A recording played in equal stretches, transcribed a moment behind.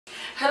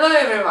Hello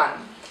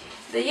everyone!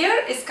 The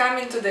year is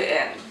coming to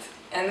the end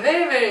and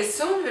very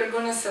soon we're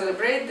gonna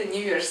celebrate the New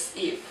Year's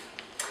Eve.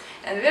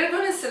 And we're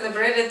gonna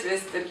celebrate it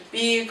with the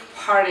big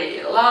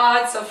party,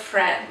 lots of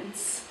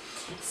friends.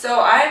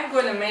 So I'm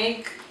gonna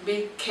make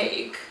big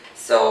cake.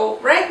 So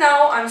right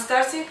now I'm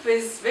starting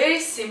with very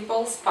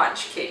simple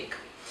sponge cake.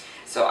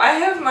 So I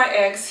have my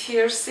eggs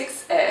here,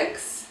 6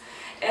 eggs,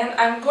 and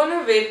I'm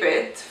gonna whip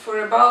it for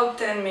about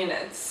 10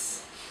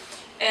 minutes.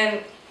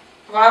 And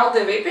while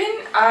the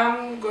whipping,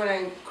 I'm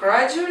gonna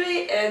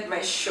gradually add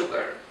my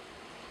sugar.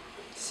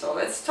 So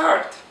let's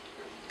start.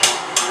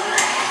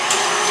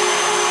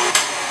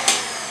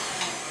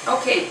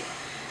 Okay,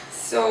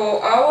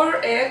 so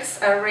our eggs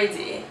are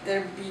ready.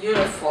 They're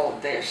beautiful,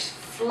 they're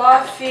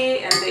fluffy,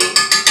 and they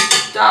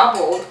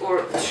doubled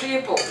or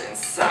tripled in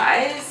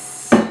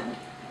size.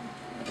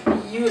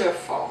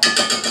 Beautiful.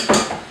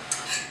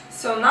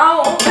 So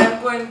now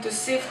I'm going to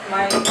sift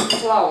my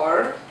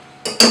flour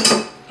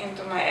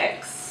into my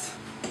eggs.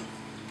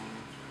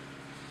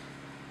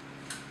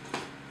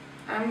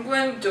 I'm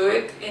going to do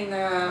it in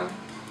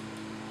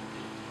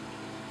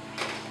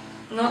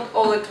not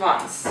all at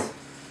once,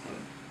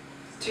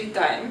 3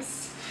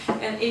 times,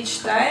 and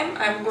each time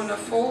I'm going to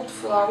fold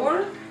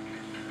flour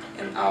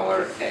in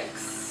our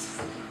eggs.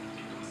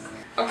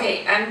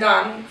 Okay, I'm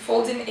done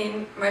folding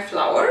in my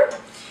flour,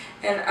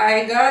 and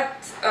I got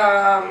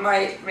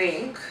my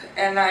ring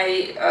and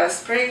I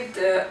sprayed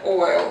the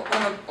oil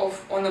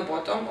on the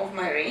bottom of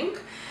my ring,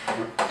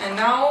 and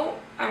now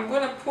I'm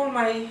going to pour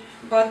my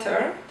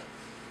butter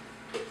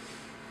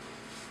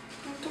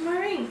into my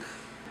ring.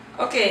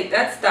 Okay,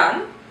 that's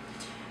done,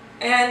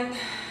 and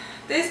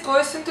this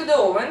goes into the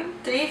oven,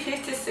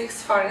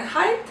 356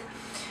 Fahrenheit,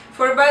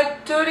 for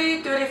about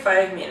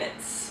 30-35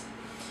 minutes.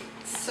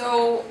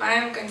 So I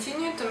am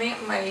continuing to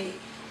make my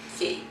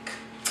cake.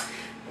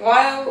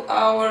 While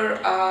our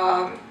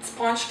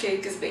sponge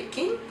cake is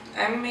baking,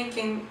 I'm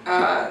making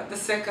the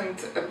second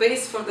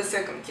base for the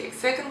second cake.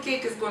 Second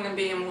cake is going to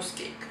be a mousse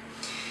cake.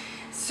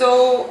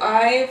 So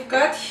I've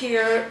got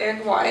here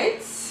egg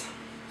whites,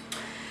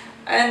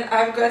 and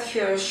I've got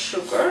here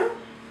sugar,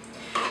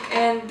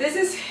 and this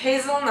is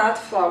hazelnut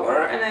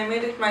flour, and I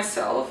made it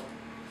myself.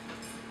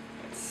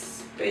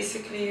 It's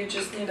basically, you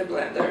just need a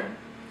blender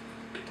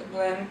to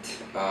blend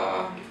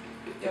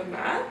your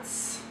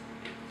nuts.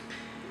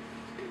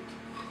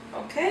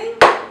 Okay,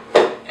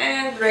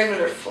 and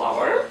regular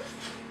flour,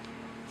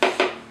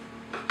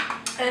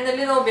 and a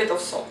little bit of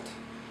salt,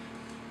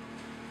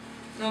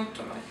 not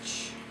too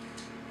much.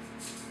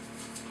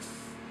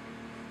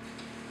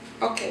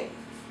 Okay,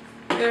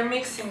 we're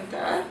mixing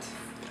that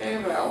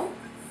very well.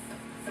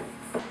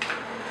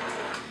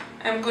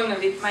 I'm gonna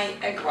whip my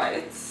egg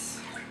whites.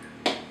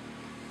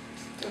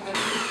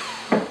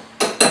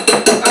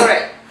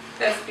 Alright,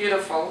 that's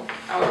beautiful.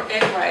 Our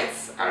egg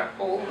whites are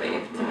all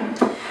whipped.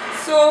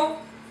 So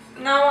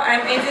now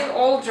I'm adding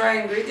all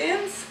dry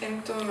ingredients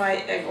into my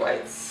egg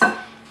whites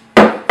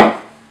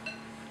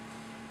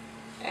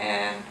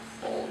and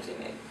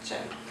folding it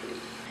gently.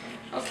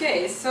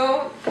 Okay,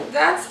 so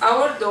that's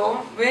our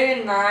dough,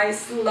 very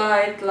nice,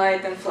 light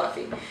and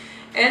fluffy.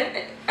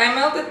 And I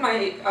melted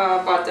my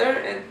butter,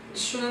 it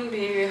shouldn't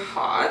be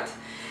hot,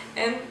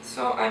 and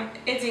so I'm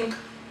adding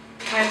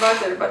my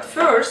butter, but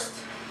first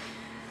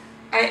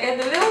I add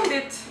a little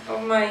bit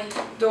of my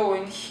dough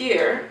in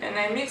here and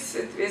I mix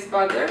it with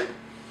butter,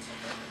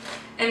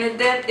 and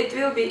then it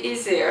will be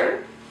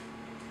easier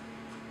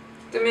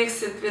to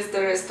mix it with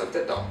the rest of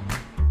the dough.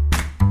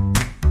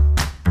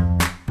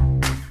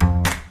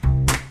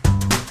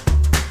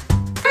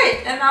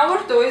 Great, and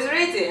our dough is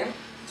ready.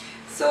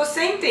 So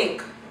same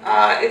thing,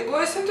 it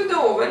goes into the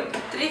oven,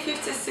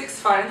 356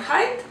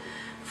 Fahrenheit,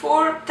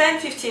 for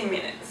 10-15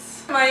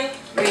 minutes. My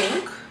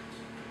ring,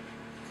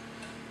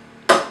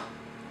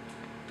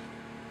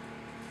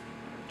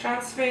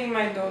 transferring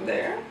my dough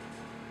there,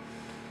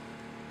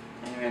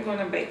 and we're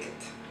gonna bake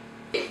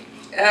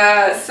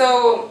it.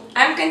 So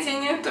I'm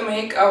continuing to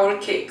make our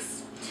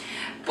cakes.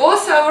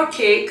 Both our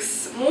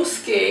cakes,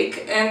 mousse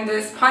cake and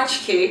the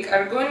sponge cake,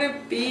 are going to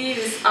be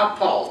with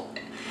apple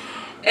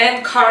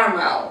and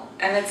caramel,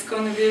 and it's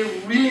going to be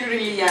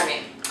really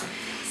yummy.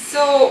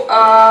 So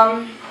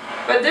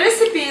but the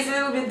recipe is a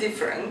little bit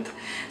different.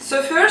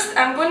 So first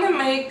I'm going to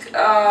make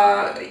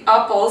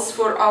apples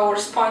for our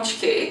sponge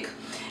cake,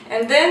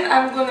 and then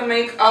I'm going to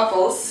make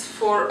apples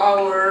for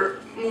our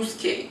mousse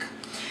cake.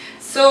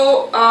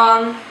 So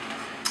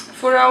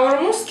for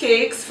our mousse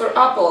cakes, for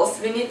apples,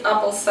 we need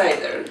apple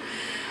cider.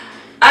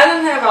 I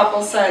don't have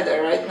apple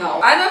cider right now.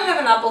 I don't have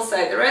an apple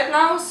cider right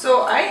now,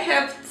 so I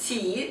have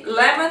tea,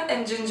 lemon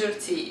and ginger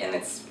tea, and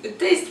it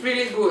tastes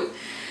really good.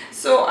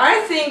 So I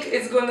think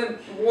it's gonna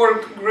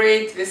work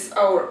great with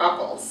our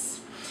apples.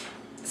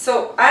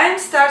 So I'm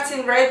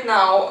starting right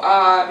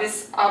now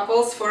with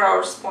apples for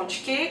our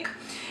sponge cake.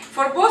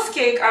 For both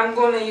cake, I'm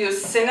gonna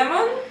use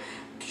cinnamon,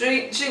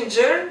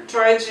 ginger,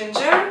 dried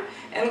ginger,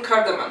 and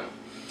cardamom.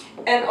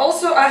 And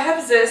also I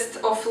have zest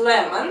of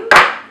lemon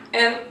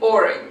and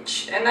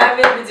orange, and I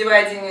will be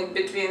dividing it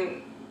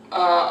between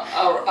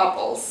our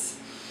apples.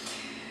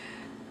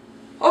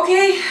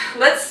 Okay,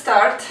 let's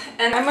start.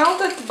 And I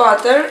melted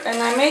butter and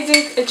I'm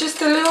adding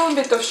just a little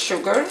bit of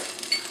sugar,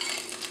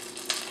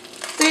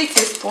 3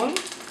 teaspoons,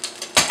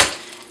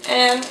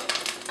 and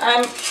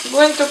I'm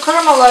going to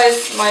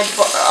caramelize my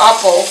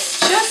apples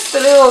just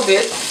a little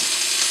bit.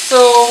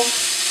 So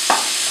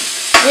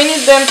we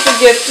need them to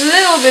get a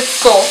little bit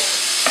soft,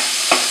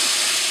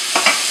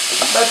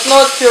 but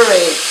not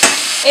pureed.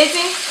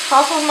 Adding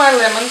half of my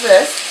lemon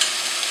zest,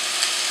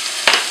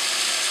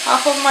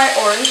 half of my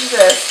orange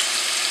zest.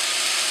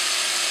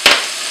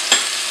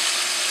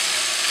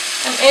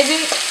 I'm adding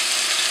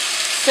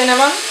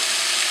cinnamon,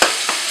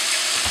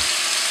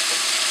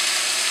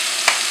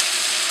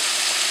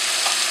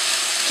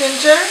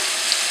 ginger,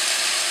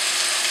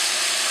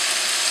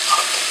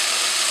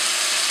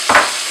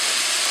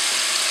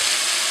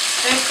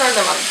 and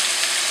cardamom.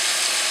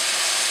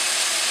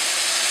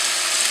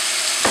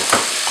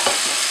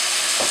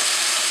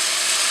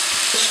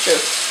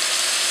 Juice.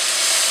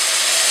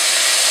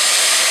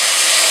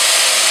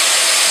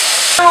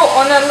 Now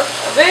on a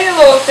very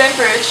low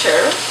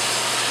temperature,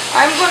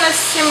 I'm gonna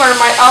simmer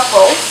my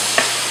apples.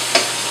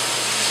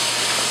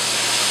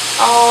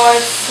 Oh,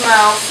 it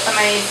smells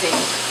amazing.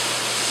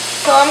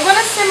 So I'm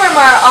gonna simmer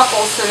my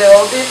apples a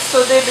little bit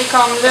so they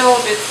become a little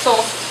bit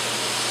soft.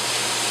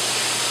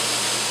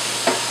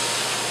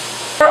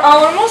 For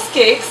our mousse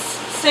cakes,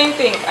 same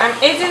thing. I'm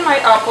adding my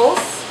apples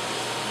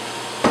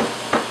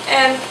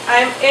and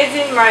I'm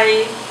adding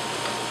my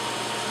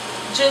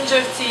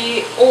ginger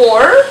tea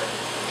or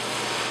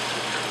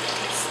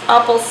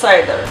apple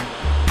cider.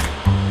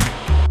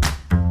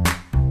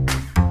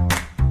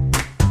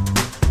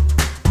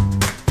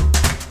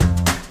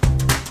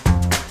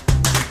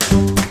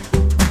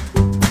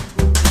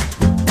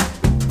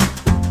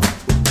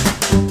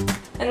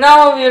 And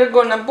now we're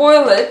gonna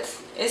boil it,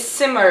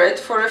 simmer it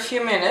for a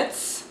few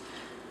minutes,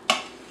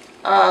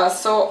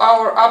 so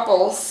our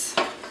apples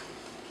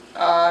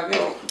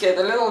will get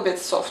a little bit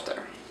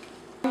softer.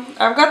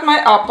 I've got my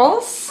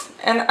apples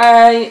and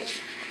I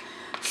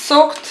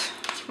soaked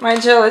my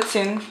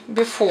gelatin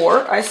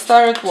before I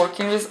started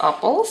working with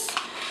apples,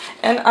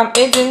 and I'm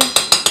adding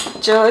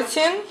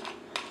gelatin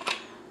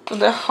to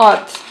the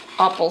hot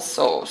apple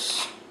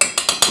sauce.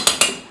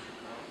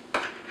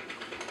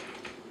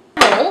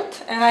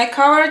 Mold, and I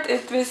covered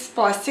it with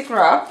plastic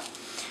wrap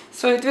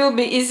so it will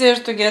be easier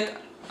to get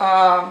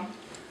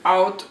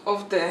out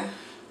of the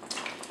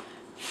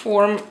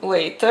form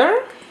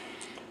later.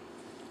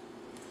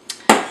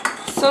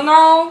 So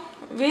now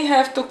we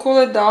have to cool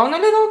it down a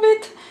little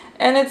bit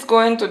and it's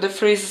going to the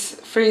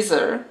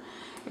freezer.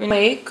 We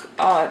make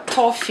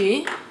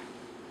toffee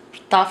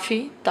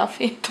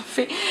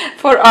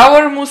for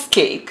our mousse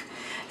cake.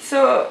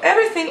 So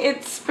everything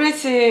it's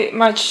pretty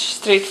much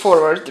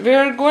straightforward.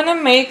 We're gonna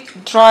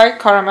make dry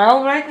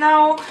caramel right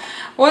now.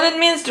 What it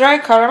means dry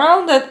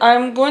caramel, that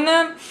I'm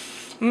gonna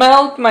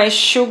melt my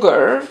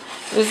sugar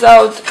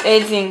without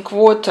adding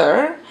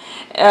water.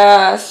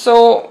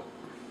 So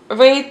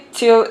wait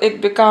till it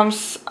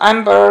becomes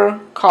amber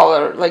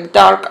color, like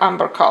dark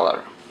amber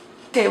color.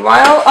 Okay,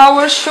 while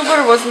our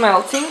sugar was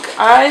melting,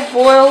 I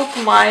boiled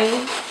my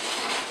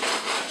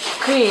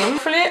cream.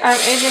 I'm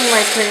adding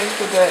my cream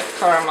to the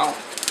caramel.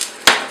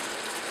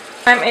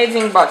 I'm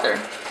adding butter.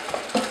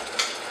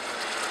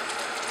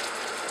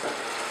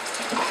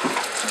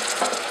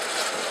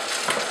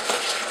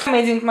 I'm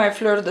adding my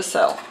fleur de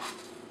sel.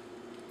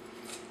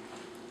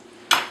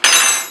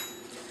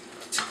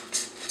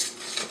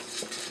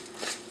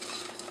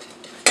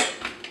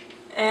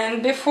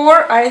 And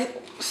before I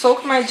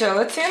soaked my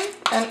gelatin,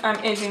 and I'm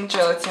adding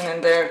gelatin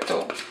in there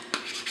too.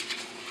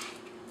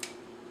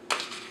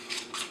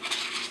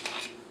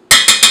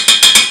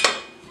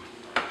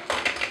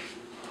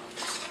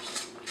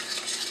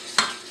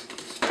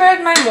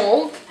 Prepared my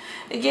mold.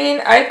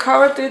 Again, I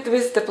covered it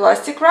with the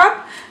plastic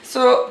wrap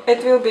so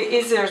it will be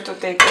easier to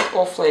take it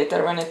off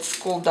later when it's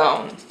cooled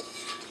down.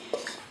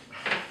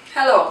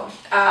 Hello.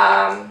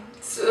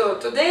 So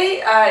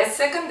today is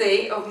second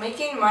day of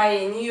making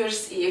my New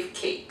Year's Eve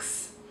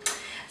cakes.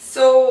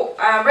 So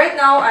right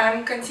now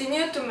I'm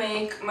continuing to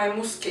make my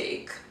mousse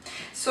cake.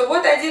 So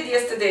what I did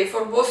yesterday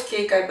for both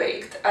cake I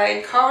baked,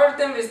 I covered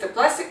them with the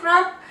plastic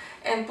wrap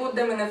and put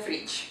them in the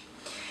fridge.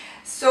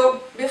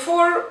 So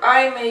before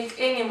I make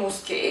any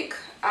mousse cake,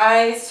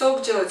 I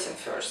soak gelatin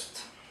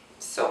first.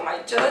 So my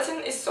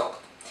gelatin is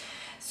soaked.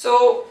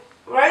 So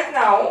right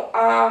now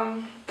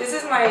this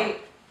is my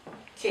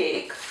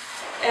cake.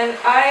 And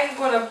I'm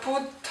gonna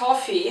put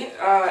toffee,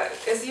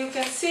 as you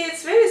can see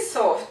it's very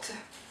soft,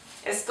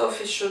 as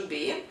toffee should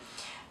be,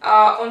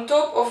 on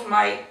top of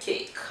my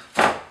cake.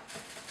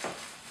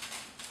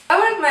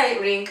 Covered my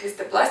ring with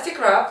the plastic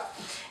wrap,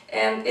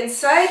 and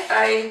inside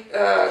I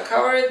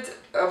covered,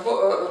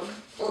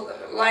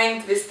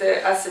 lined with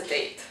the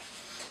acetate.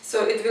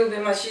 So it will be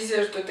much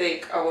easier to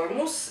take our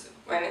mousse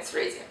when it's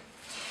ready.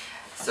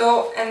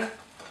 So, and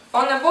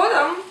on the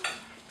bottom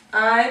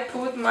I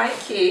put my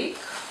cake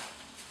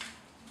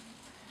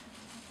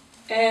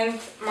and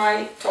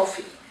my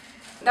toffee.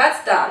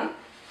 That's done.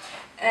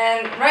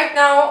 And right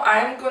now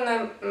I'm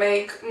gonna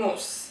make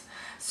mousse.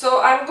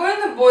 So I'm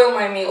going to boil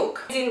my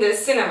milk in the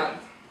cinnamon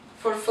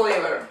for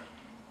flavor,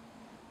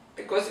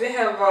 because we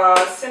have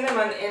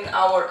cinnamon in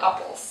our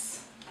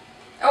apples.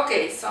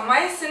 Okay, so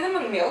my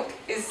cinnamon milk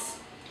is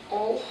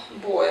all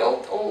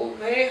boiled, all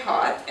very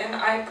hot, and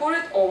I pour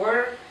it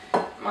over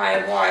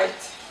my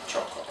white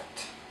chocolate.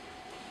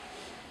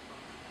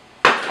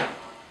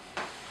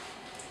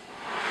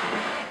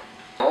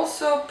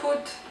 Also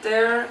put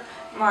there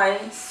my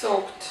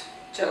soaked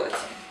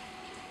gelatin.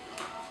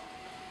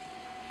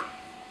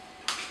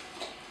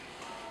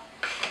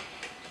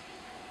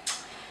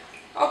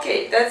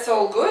 Okay, that's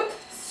all good.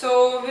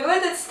 So we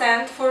let it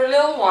stand for a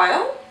little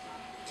while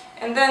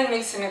and then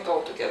mixing it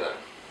all together.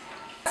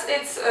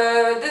 This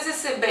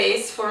is a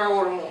base for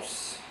our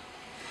mousse.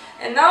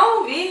 And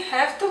now we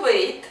have to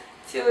wait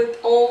till it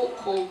all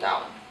cooled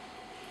down.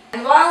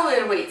 And while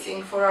we're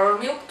waiting for our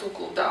milk to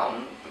cool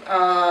down,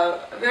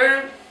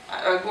 we're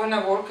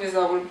gonna work with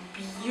our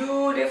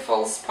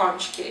beautiful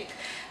sponge cake.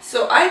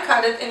 So I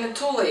cut it into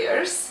 2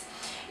 layers.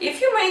 If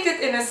you make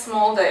it in a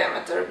small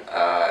diameter,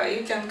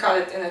 you can cut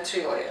it in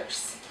 3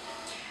 layers.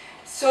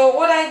 So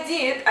what I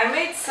did, I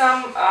made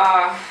some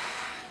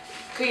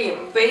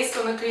cream based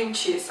on a cream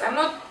cheese. I'm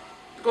not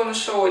gonna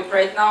show it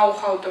right now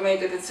how to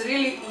make it. It's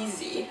really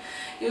easy.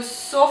 You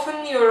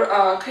soften your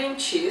cream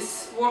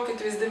cheese, work it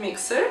with the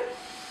mixer,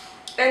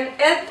 and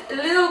add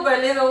little by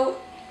little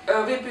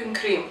whipping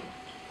cream.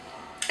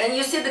 And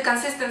you see the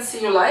consistency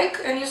you like,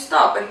 and you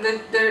stop, and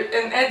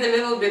add a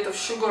little bit of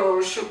sugar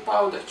or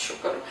powdered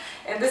sugar,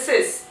 and this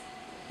is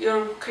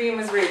your cream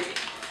is ready.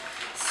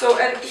 So,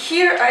 and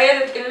here I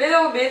added a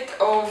little bit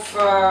of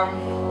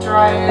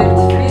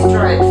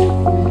freeze-dried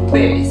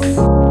berries.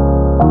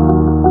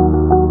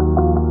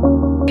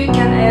 You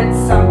can add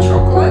some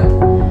chocolate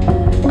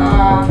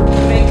to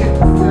make it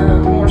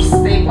more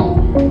stable.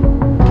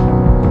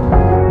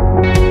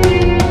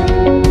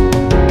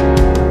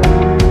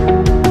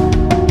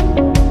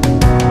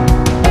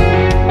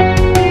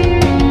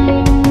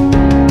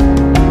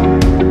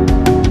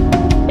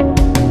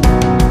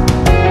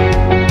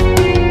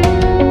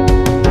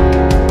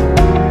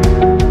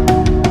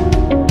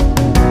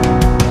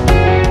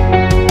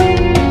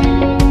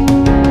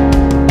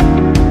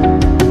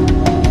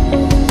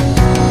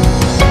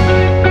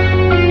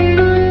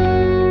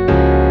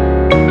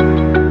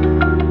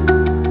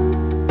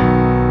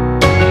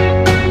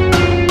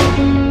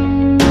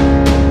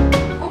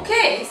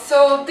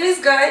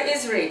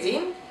 Ready,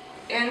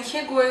 and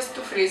he goes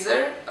to fridge.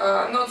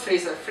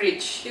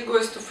 He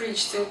goes to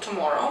fridge till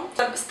tomorrow.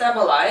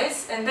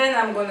 Stabilize, and then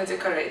I'm gonna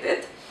decorate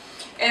it,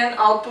 and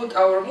I'll put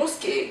our mousse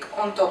cake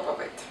on top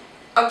of it.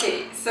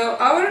 Okay, so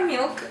our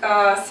milk,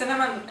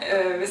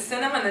 with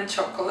cinnamon and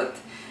chocolate,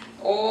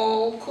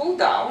 all cooled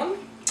down,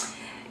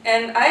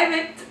 and I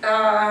whipped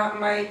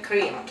my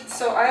cream.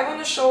 So I want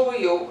to show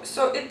you.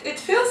 So it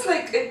feels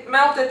like it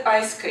melted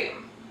ice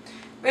cream.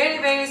 Very,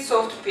 very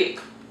soft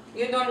peak.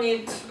 You don't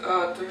need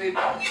to whip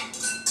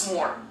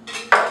more.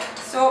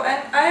 So,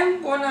 and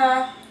I'm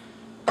gonna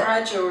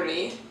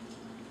gradually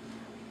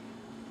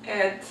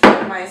add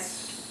my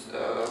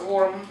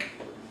warm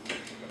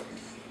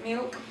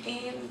milk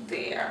in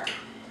there.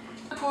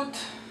 Put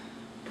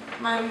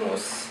my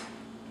mousse,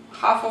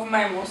 half of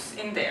my mousse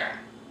in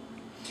there,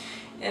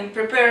 and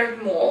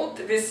prepared mold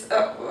with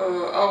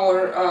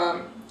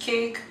our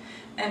cake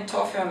and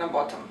toffee on the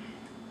bottom.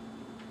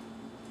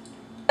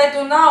 What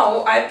I do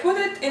now, I put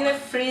it in a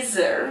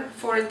freezer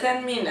for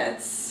 10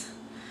 minutes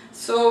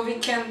so we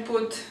can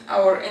put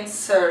our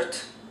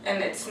insert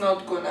and it's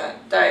not gonna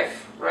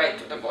dive right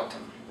to the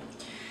bottom.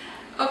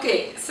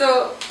 Okay,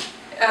 so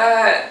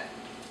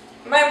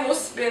my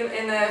mousse been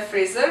in a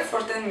freezer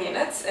for 10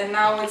 minutes and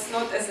now it's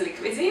not as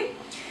liquidy,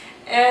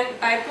 and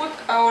I put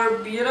our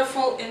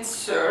beautiful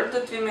insert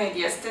that we made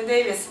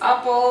yesterday with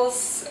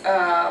apples,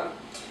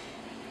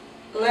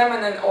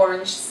 lemon and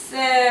orange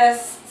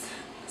zest,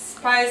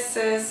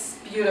 spices,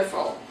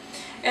 beautiful,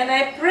 and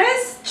I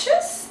press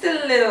just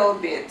a little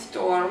bit to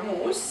our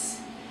mousse,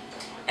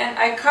 and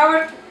I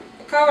cover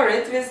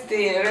it with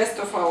the rest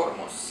of our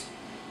mousse.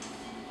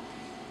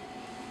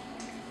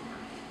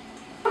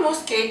 Our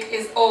mousse cake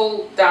is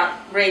all done,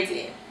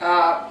 ready,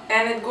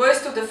 and it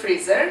goes to the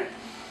freezer,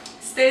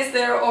 stays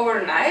there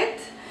overnight,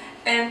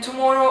 and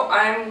tomorrow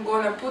I'm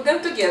gonna put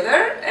them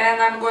together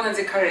and I'm gonna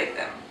decorate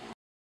them.